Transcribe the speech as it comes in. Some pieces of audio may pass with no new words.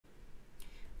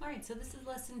Alright, so this is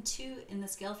lesson 2 in the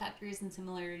scale factors and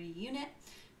similarity unit.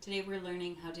 Today we're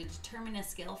learning how to determine a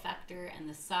scale factor and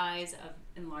the size of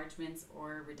enlargements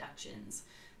or reductions.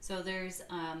 So there's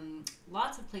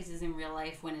lots of places in real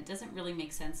life when it doesn't really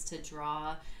make sense to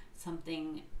draw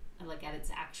something like at its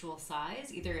actual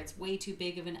size. Either it's way too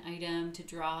big of an item to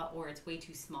draw or it's way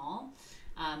too small.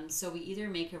 So we either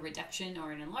make a reduction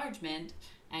or an enlargement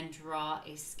and draw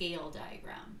a scale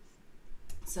diagram.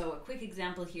 So a quick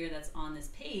example here that's on this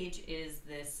page is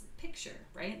this picture,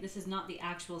 right? This is not the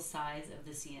actual size of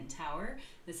the CN Tower.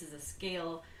 This is a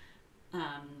scale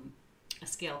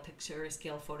picture, a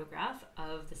scale photograph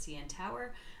of the CN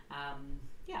Tower.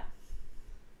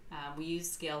 We use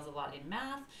scales a lot in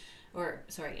math,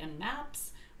 in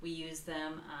maps. We use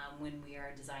them when we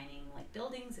are designing like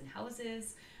buildings and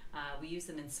houses. We use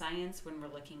them in science when we're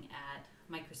looking at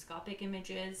microscopic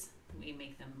images. We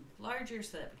make them larger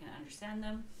so that we can understand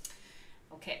them.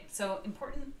 Okay, so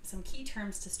some key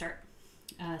terms to start.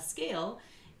 Scale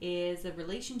is a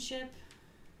relationship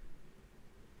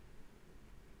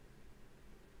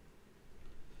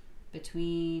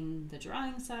between the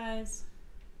drawing size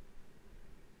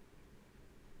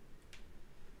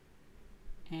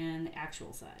and the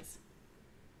actual size.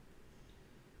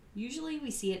 Usually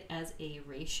we see it as a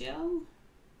ratio,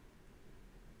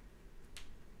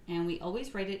 and we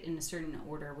always write it in a certain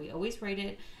order. We always write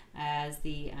it as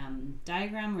the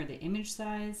diagram or the image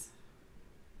size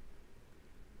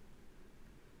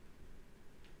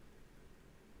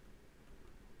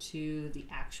to the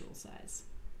actual size.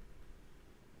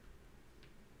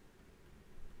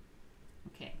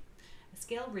 Okay, a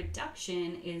scale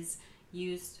reduction is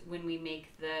used when we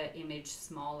make the image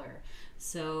smaller.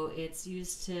 So it's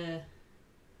used to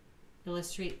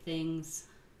illustrate things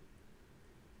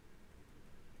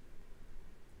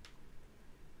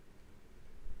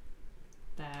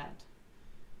that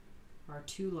are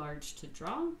too large to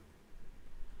draw,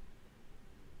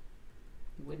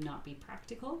 would not be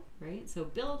practical, right? So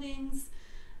buildings,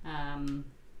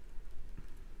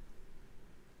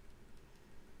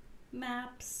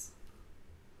 maps,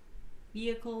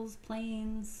 vehicles,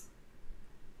 planes,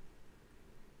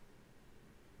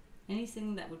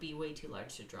 anything that would be way too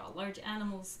large to draw. Large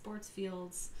animals, sports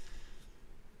fields,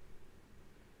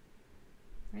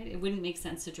 right? It wouldn't make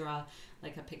sense to draw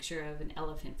like a picture of an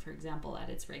elephant, for example, at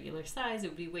its regular size. It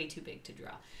would be way too big to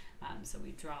draw. So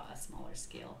we draw a smaller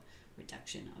scale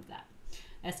reduction of that.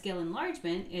 A scale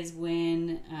enlargement is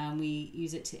when we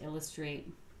use it to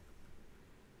illustrate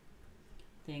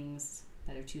things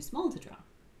that are too small to draw.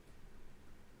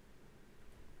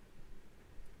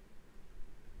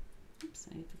 Oops,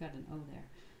 I forgot an O there.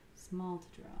 Small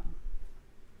to draw.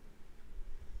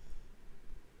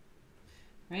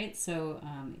 Right, so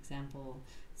example,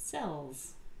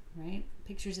 cells, right?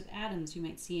 Pictures of atoms you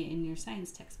might see in your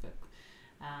science textbook.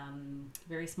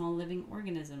 Very small living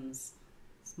organisms,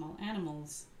 small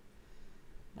animals,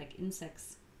 like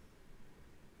insects,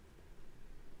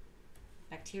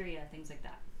 bacteria, things like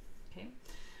that, okay?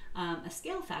 A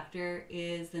scale factor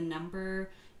is the number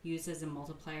used as a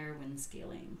multiplier when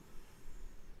scaling.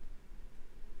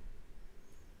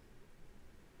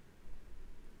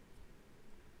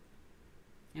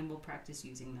 And we'll practice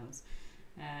using those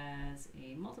as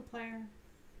a multiplier.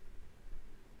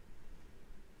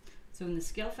 So when the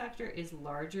scale factor is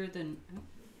larger than,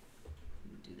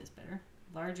 do this better,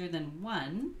 larger than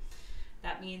 1,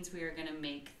 that means we are going to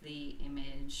make the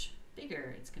image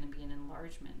bigger. It's going to be an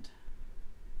enlargement.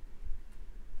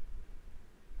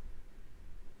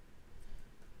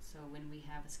 So when we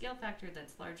have a scale factor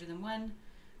that's larger than 1,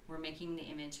 we're making the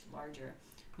image larger.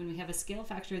 When we have a scale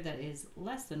factor that is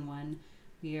less than 1,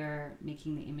 we are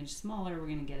making the image smaller. We're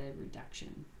going to get a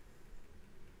reduction.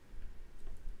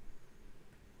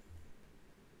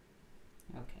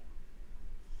 Okay.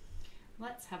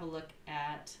 Let's have a look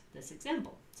at this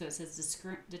example. So it says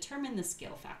determine the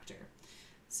scale factor.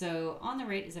 So on the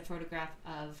right is a photograph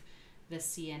of the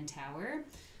CN Tower.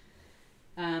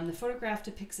 The photograph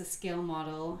depicts a scale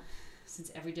model since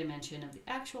every dimension of the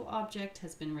actual object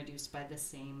has been reduced by the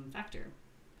same factor.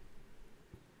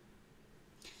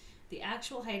 The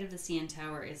actual height of the CN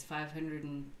Tower is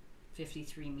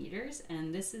 553 meters,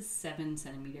 and this is 7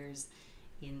 centimeters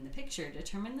in the picture.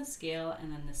 Determine the scale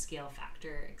and then the scale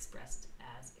factor expressed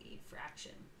as a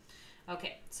fraction.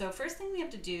 Okay, so first thing we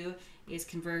have to do is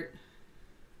convert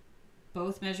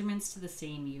both measurements to the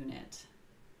same unit,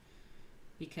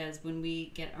 because when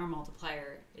we get our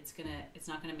multiplier, it's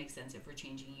not gonna make sense if we're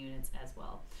changing units as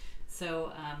well.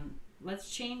 So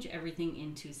let's change everything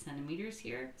into centimeters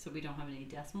here so we don't have any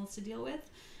decimals to deal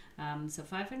with. So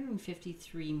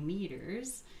 553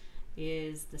 meters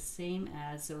is the same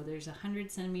as, so there's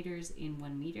 100 centimeters in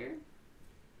 1 meter.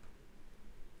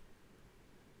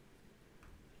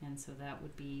 And so that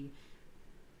would be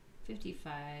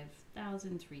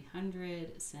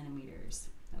 55,300 centimeters.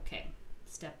 Okay,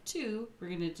 step 2, we're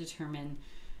going to determine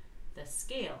the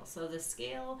scale. So the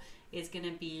scale is going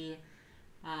to be,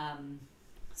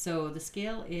 so the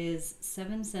scale is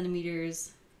 7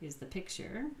 centimeters is the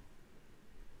picture.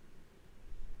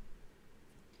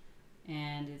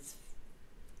 And it's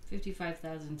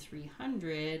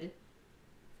 55,300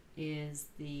 is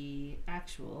the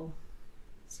actual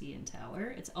CN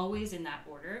tower. It's always in that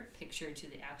order, picture to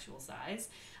the actual size.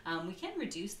 We can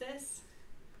reduce this.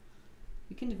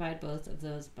 We can divide both of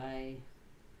those by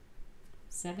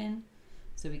 7.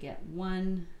 So we get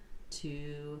 1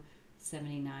 to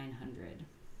 7,900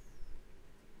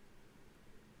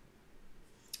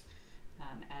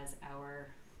 as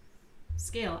our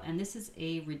scale. And this is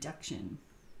a reduction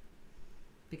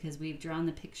because we've drawn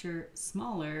the picture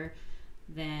smaller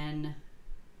than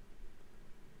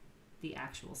the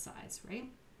actual size, right?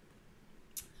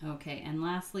 Okay, and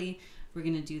lastly, we're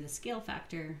going to do the scale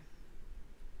factor.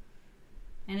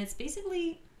 And it's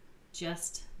basically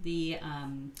just the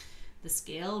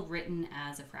scale written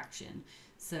as a fraction.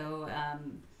 So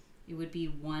it would be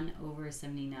 1 over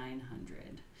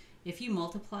 7,900. If you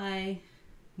multiply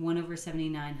 1 over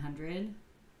 7,900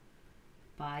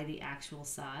 by the actual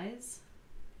size,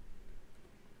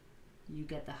 you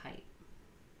get the height.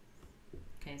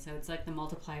 Okay, so it's like the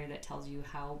multiplier that tells you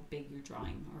how big your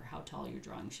drawing or how tall your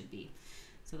drawing should be.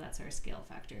 So that's our scale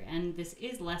factor. And this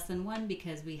is less than 1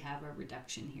 because we have a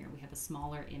reduction here. We have a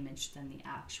smaller image than the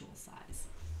actual size.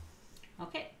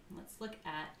 Okay, let's look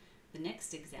at the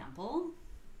next example.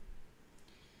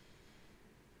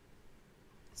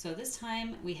 So this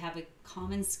time we have a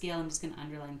common scale. I'm just going to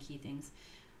underline key things.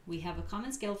 We have a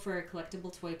common scale for a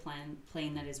collectible toy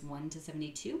plane that is 1 to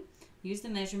 72. Use the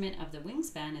measurement of the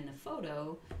wingspan in the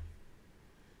photo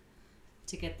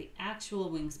to get the actual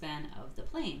wingspan of the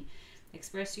plane.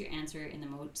 Express your answer in the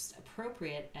most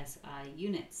appropriate SI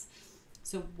units.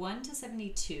 So 1 to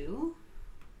 72,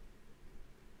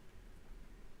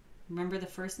 remember the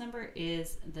first number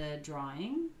is the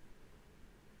drawing,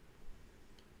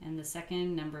 and the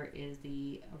second number is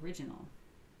the original,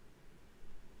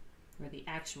 or the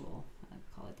actual, I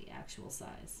call it the actual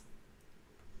size.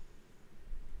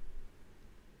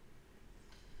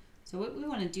 So what we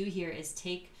want to do here is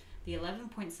take the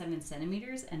 11.7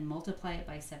 centimeters and multiply it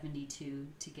by 72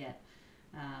 to get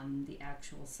the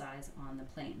actual size on the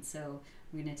plane. So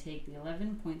we're going to take the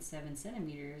 11.7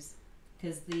 centimeters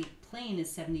because the plane is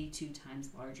 72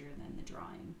 times larger than the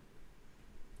drawing.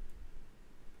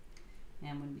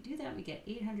 And when we do that, we get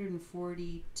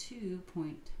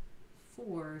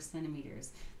 842.4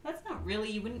 centimeters. That's not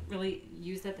really, you wouldn't really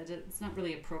use that. It's not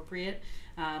really appropriate.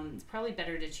 It's probably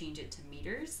better to change it to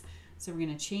meters. So we're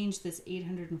going to change this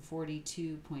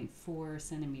 842.4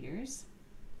 centimeters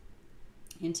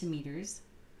into meters.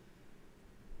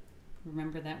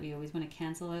 Remember that we always want to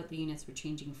cancel out the units we're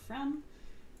changing from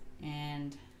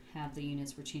and have the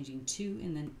units we're changing to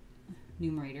in the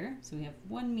numerator. So we have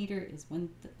 1 meter is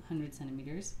 100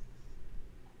 centimeters.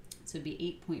 So it'd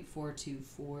be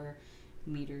 8.424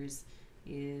 meters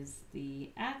is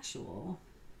the actual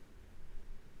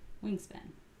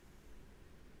wingspan.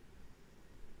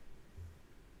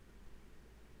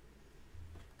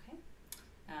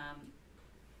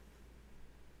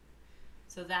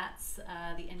 So that's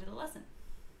the end of the lesson.